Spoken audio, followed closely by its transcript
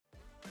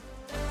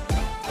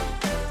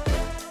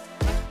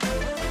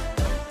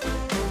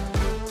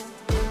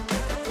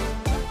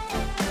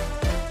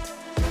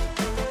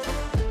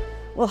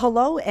Well,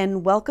 hello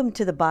and welcome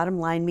to the Bottom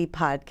Line Me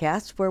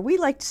podcast, where we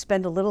like to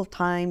spend a little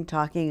time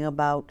talking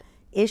about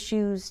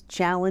issues,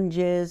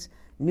 challenges,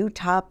 new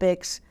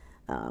topics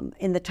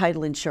in the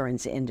title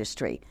insurance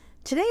industry.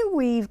 Today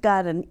we've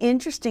got an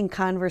interesting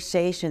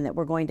conversation that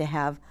we're going to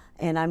have,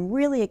 and I'm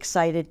really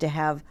excited to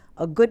have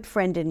a good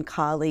friend and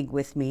colleague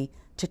with me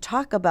to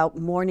talk about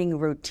morning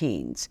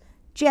routines.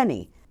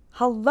 Jenny,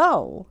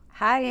 hello.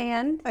 Hi,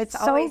 Ann. It's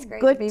always so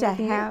great good to be to with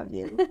you. have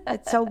you.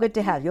 It's so good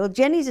to have you. Well,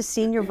 Jenny's a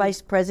senior vice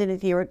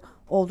president here at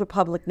Old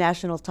Republic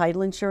National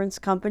Title Insurance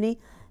Company,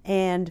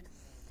 and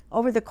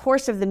over the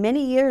course of the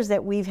many years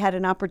that we've had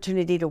an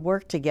opportunity to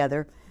work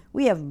together,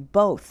 we have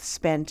both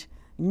spent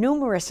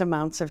numerous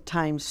amounts of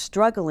time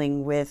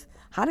struggling with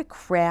how to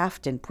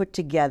craft and put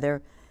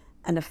together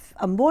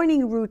a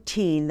morning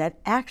routine that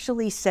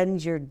actually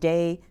starts your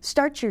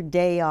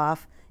day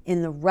off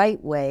in the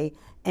right way,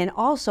 and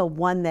also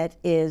one that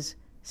is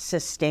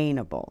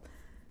sustainable.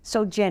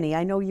 So Jenny,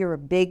 I know you're a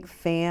big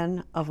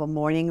fan of a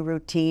morning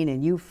routine,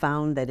 and you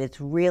found that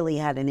it's really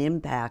had an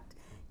impact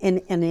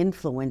and an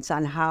influence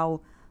on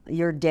how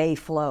your day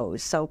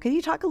flows. So can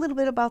you talk a little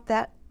bit about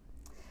that?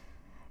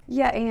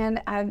 Yeah,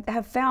 and I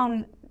have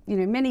found,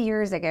 many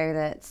years ago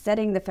that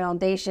setting the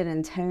foundation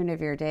and tone of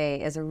your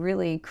day is a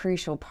really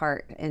crucial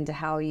part into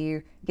how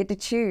you get to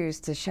choose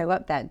to show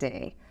up that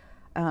day.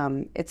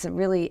 It's a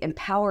really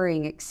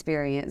empowering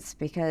experience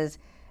because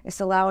it's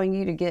allowing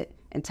you to get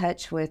in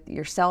touch with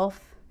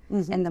yourself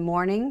in the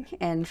morning.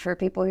 And for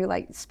people who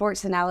like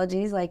sports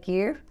analogies like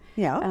you,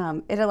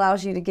 it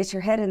allows you to get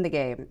your head in the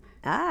game.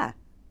 Ah,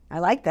 I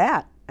like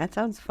that. That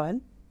sounds fun.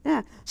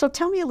 Yeah. So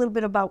tell me a little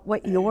bit about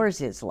what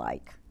yours is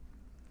like.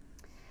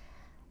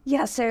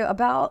 Yeah, so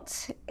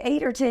about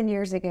 8 or 10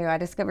 years ago, I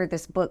discovered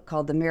this book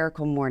called The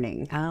Miracle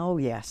Morning. Oh,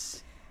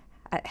 yes.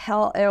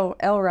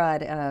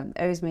 Allard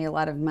owes me a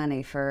lot of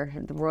money for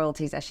the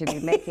royalties I should be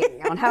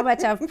making on how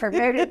much I've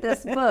promoted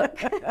this book.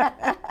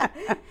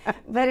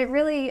 But it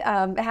really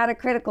had a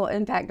critical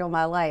impact on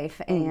my life.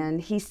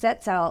 And he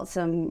sets out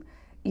some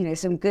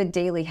good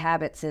daily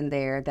habits in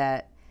there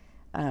that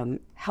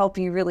help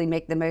you really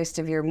make the most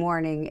of your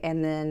morning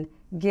and then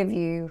give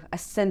you a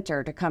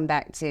center to come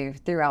back to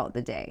throughout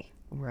the day.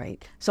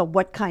 Right. So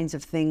what kinds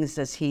of things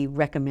does he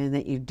recommend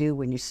that you do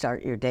when you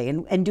start your day?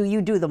 And do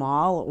you do them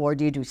all, or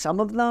do you do some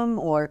of them?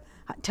 Or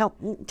tell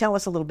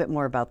us a little bit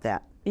more about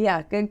that.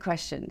 Yeah, good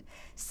question.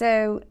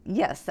 So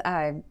yes,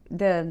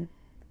 the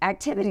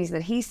activities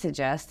that he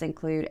suggests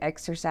include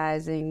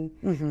exercising,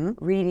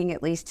 reading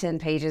at least 10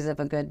 pages of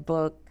a good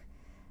book,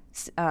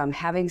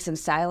 having some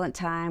silent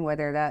time,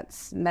 whether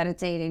that's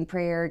meditating,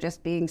 prayer,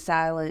 just being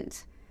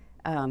silent.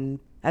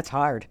 That's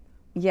hard.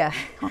 Yeah.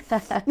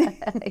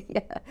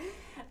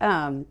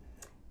 Yeah.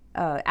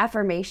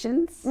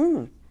 Affirmations,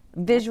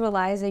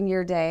 visualizing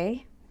your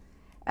day,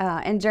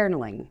 and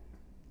journaling.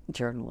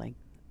 Journaling.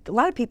 A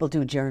lot of people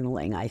do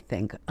journaling, I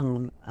think.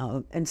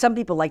 And some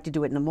people like to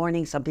do it in the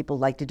morning, some people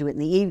like to do it in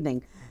the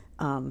evening.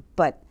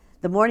 But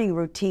the morning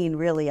routine,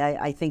 really,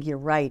 I think you're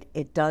right.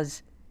 It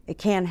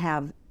can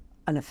have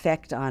an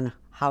effect on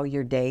how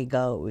your day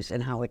goes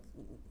and how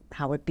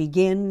it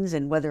begins,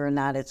 and whether or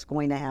not it's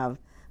going to have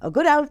a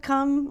good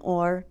outcome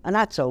or a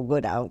not so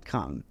good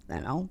outcome,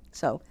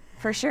 So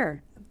For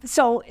sure.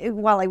 So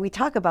while we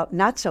talk about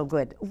not so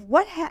good,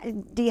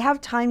 do you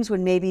have times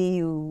when maybe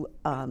you,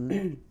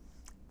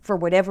 for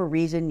whatever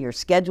reason, your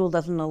schedule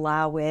doesn't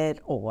allow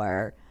it,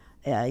 or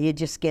you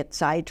just get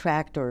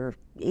sidetracked, or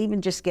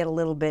even just get a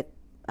little bit,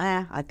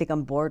 I think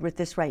I'm bored with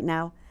this right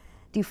now?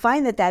 Do you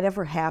find that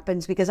ever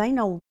happens? Because I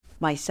know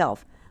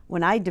myself,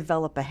 when I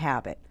develop a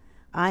habit,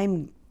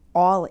 I'm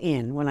all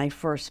in when I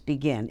first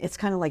begin. It's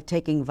kind of like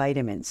taking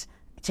vitamins.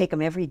 Take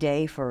them every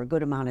day for a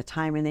good amount of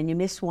time, and then you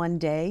miss one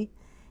day,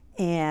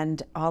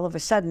 and all of a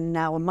sudden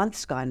now a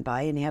month's gone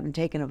by and you haven't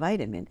taken a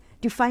vitamin.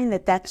 Do you find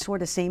that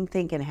sort of same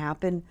thing can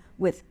happen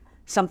with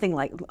something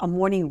like a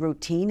morning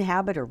routine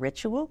habit or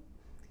ritual?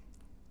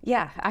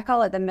 Yeah, I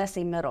call it the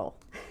messy middle.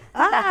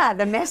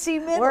 The messy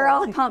middle. We're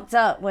all pumped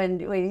up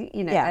when we,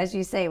 as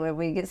you say, when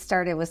we get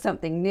started with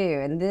something new,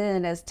 and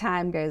then as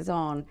time goes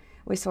on,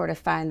 we sort of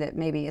find that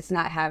maybe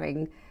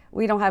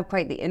we don't have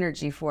quite the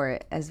energy for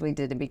it as we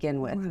did to begin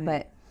with. Right.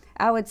 But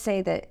I would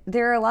say that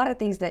there are a lot of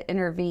things that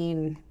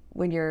intervene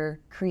when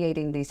you're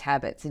creating these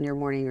habits in your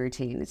morning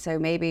routine. So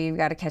maybe you've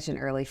got to catch an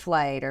early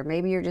flight, or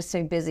maybe you're just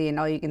so busy and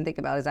all you can think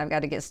about is I've got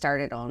to get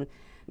started on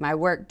my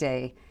work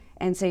day.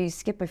 And so you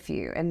skip a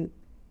few. And,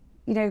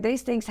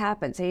 these things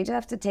happen. So you just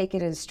have to take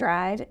it in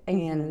stride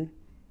and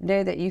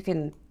know that you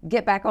can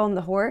get back on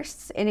the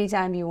horse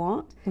anytime you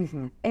want.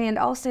 And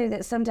also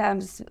that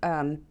sometimes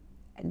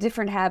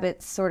different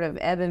habits sort of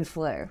ebb and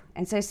flow.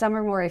 And so some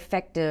are more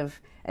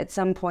effective at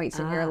some points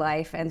in your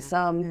life, and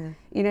some,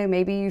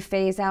 maybe you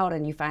phase out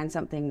and you find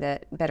something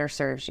that better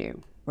serves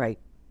you. Right.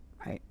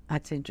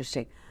 That's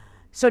interesting.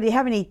 So do you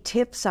have any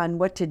tips on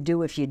what to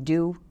do if you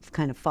do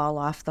kind of fall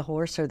off the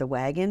horse or the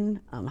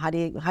wagon? How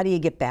do you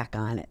get back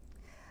on it?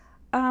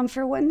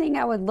 For one thing,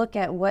 I would look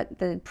at what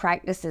the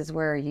practices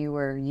were you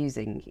were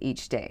using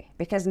each day,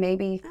 because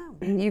maybe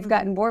you've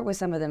gotten bored with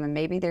some of them, and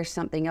maybe there's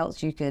something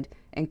else you could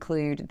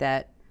include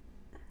that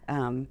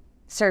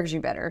serves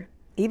you better.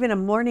 Even a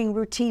morning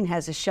routine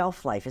has a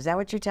shelf life. Is that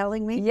what you're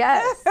telling me?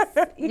 Yes,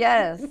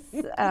 yes.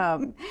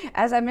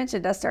 As I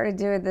mentioned, I started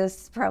doing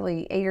this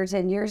probably 8 or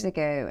 10 years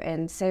ago,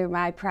 and so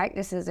my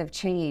practices have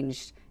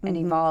changed and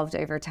evolved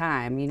over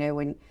time. You know,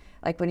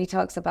 when he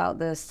talks about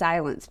the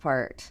silence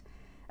part,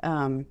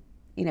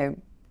 you know,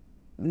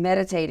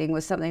 meditating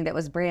was something that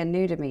was brand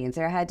new to me, and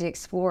so I had to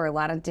explore a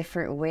lot of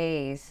different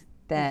ways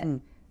that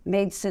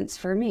made sense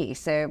for me.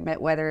 So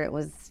whether it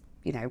was,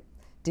 you know,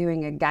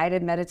 doing a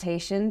guided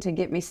meditation to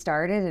get me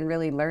started and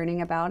really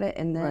learning about it,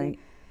 and then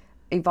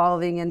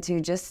evolving into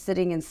just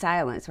sitting in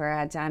silence where I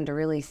had time to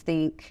really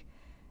think,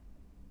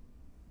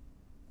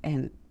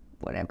 and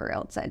whatever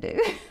else I do.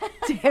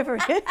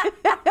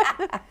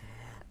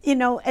 You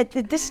know, at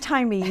this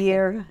time of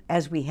year,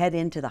 as we head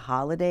into the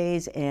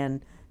holidays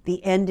and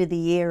the end of the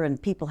year,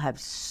 and people have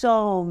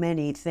so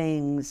many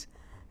things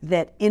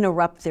that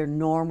interrupt their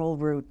normal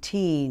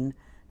routine,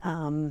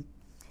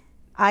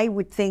 I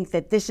would think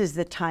that this is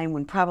the time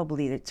when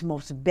probably it's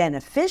most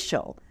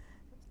beneficial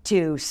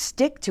to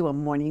stick to a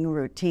morning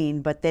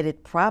routine, but that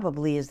it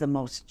probably is the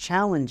most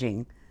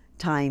challenging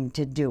time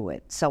to do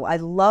it. So I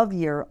love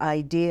your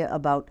idea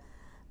about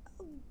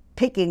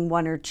picking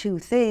one or two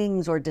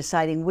things, or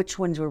deciding which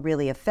ones were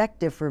really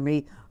effective for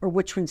me, or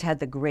which ones had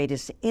the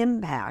greatest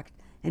impact,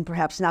 and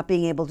perhaps not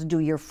being able to do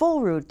your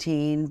full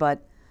routine,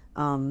 but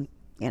you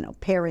know,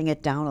 paring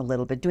it down a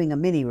little bit, doing a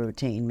mini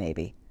routine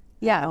maybe.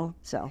 Yeah, You know?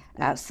 So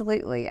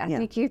absolutely. I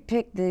think you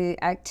pick the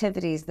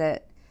activities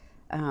that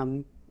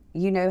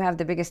you know have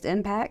the biggest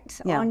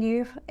impact on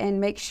you, and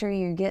make sure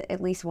you get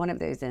at least one of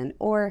those in,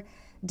 or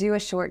do a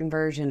shortened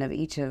version of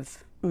each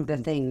of the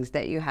things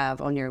that you have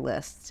on your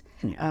list.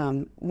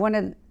 One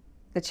of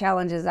the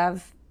challenges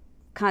I've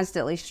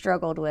constantly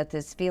struggled with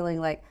is feeling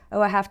like,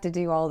 oh, I have to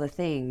do all the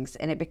things,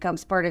 and it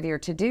becomes part of your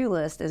to-do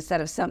list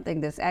instead of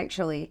something that's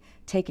actually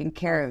taking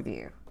care of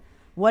you.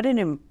 What an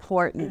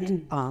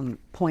important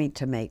point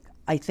to make.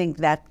 I think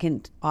that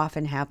can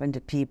often happen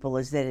to people,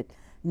 is that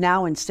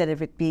now instead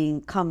of it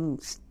being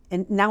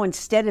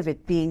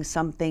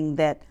something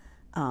that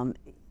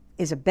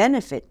is a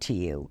benefit to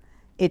you,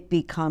 it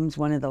becomes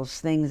one of those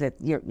things that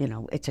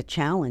it's a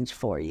challenge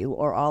for you,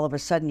 or all of a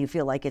sudden you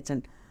feel like it's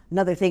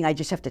another thing I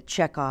just have to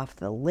check off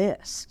the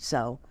list.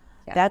 So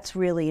that's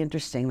really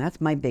interesting. That's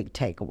my big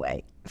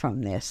takeaway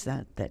from this,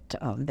 that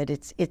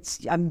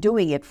it's I'm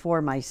doing it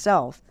for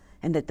myself,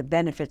 and that the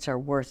benefits are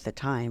worth the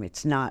time.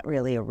 It's not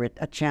really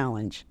a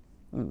challenge.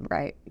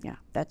 Right. Yeah,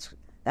 that's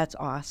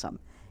awesome.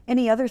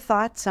 Any other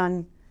thoughts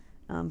on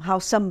how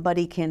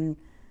somebody can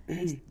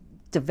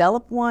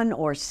develop one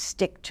or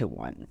stick to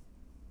one?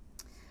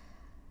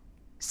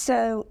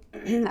 So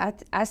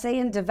I say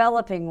in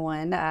developing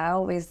one, I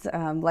always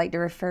like to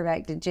refer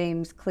back to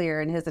James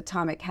Clear and his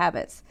Atomic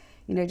Habits.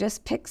 You know,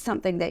 just pick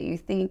something that you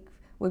think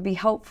would be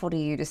helpful to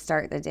you to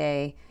start the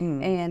day,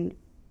 and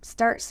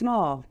start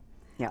small.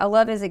 Yeah. I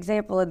love his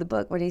example in the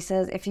book when he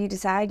says, if you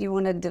decide you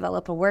want to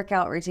develop a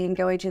workout routine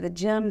going to the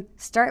gym,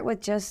 start with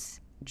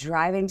just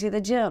driving to the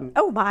gym.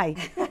 Oh my.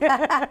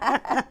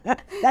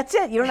 That's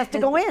it. You don't have to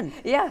go in.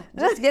 Yeah,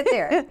 just get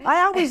there.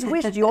 I always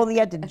wished you only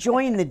had to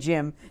join the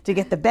gym to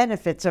get the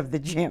benefits of the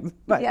gym,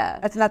 but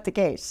that's not the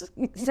case.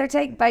 So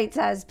take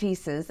bite-sized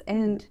pieces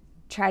and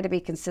try to be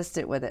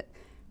consistent with it.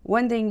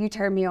 One thing you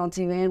turned me on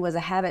to, Ann, was a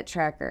habit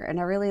tracker,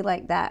 and I really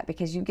like that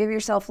because you give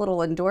yourself little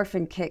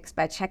endorphin kicks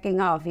by checking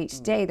off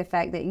each day the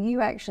fact that you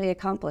actually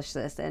accomplished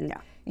this, and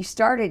you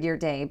started your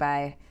day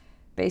by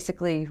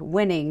basically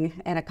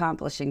winning and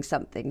accomplishing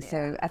something.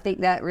 So I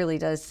think that really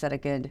does set a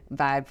good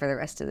vibe for the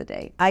rest of the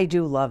day. I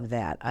do love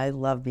that. I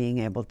love being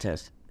able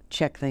to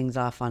check things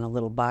off on a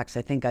little box.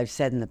 I think I've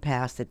said in the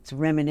past it's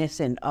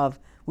reminiscent of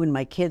when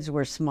my kids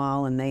were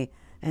small, and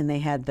they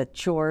had the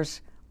chores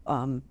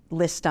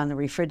list on the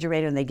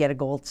refrigerator, and they get a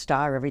gold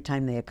star every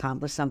time they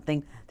accomplish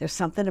something. There's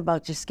something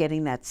about just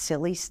getting that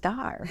silly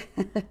star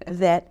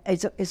that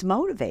is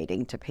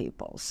motivating to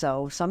people.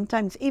 So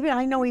sometimes,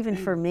 even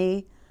for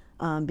me,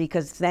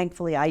 because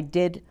thankfully I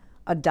did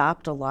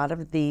adopt a lot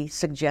of the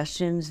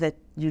suggestions that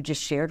you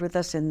just shared with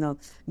us in the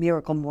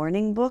Miracle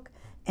Morning book,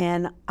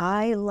 and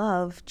I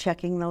love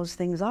checking those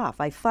things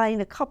off. I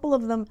find a couple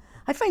of them,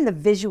 I find the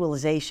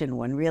visualization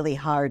one really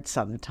hard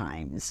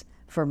sometimes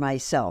for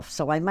myself,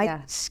 so I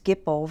might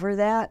skip over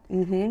that.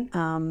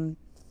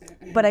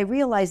 But I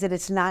realize that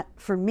it's not,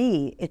 for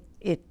me,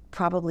 it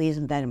probably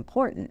isn't that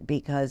important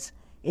because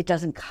it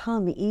doesn't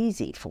come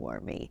easy for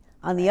me.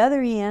 On the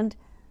other hand,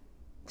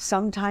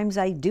 sometimes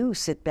I do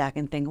sit back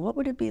and think, what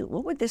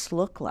would this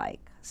look like?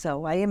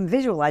 So I am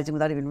visualizing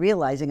without even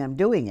realizing I'm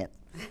doing it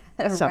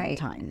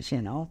sometimes,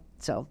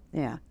 so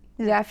yeah.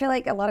 Yeah, I feel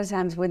like a lot of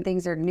times when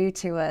things are new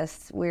to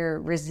us, we're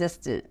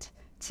resistant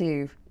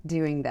to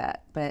doing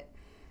that. But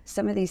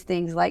some of these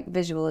things like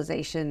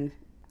visualization,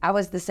 I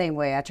was the same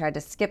way. I tried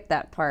to skip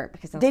that part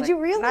because I was Did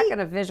you really? I'm not going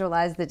to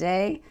visualize the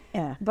day.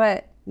 Yeah.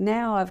 But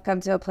Now I've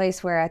come to a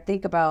place where I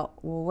think about,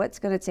 well, what's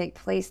going to take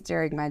place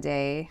during my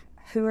day?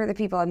 Who are the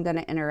people I'm going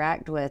to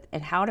interact with?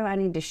 And how do I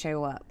need to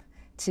show up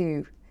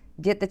to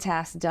get the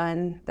tasks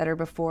done that are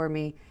before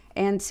me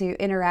and to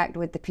interact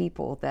with the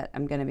people that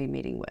I'm going to be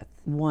meeting with?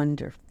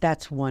 Wonderful.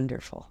 That's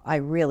wonderful. I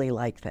really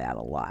like that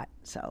a lot.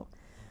 So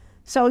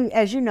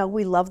as you know,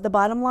 we love the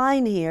bottom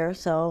line here.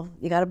 So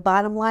you got to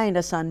bottom line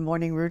us on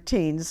morning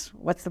routines.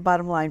 What's the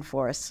bottom line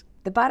for us?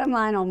 The bottom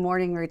line on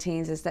morning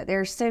routines is that there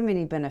are so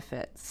many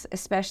benefits,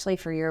 especially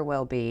for your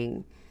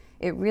well-being.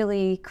 It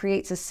really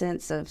creates a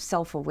sense of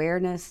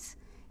self-awareness.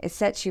 It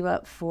sets you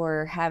up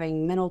for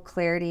having mental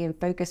clarity and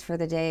focus for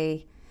the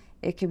day.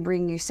 It can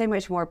bring you so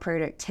much more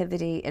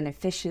productivity and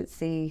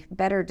efficiency,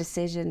 better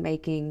decision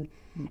making,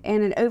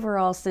 and an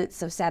overall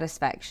sense of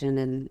satisfaction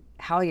in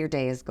how your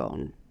day is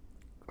going.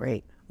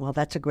 Great. Well,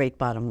 that's a great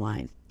bottom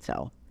line.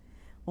 So,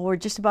 well, we're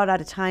just about out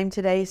of time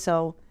today.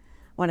 So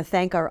I want to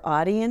thank our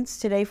audience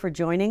today for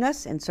joining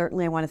us. And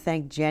certainly I want to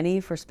thank Jenny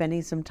for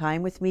spending some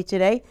time with me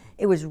today.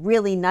 It was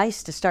really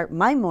nice to start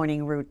my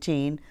morning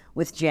routine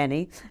with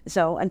Jenny.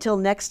 So until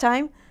next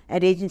time,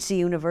 at Agency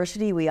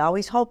University, we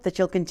always hope that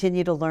you'll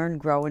continue to learn,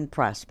 grow, and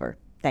prosper.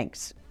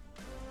 Thanks.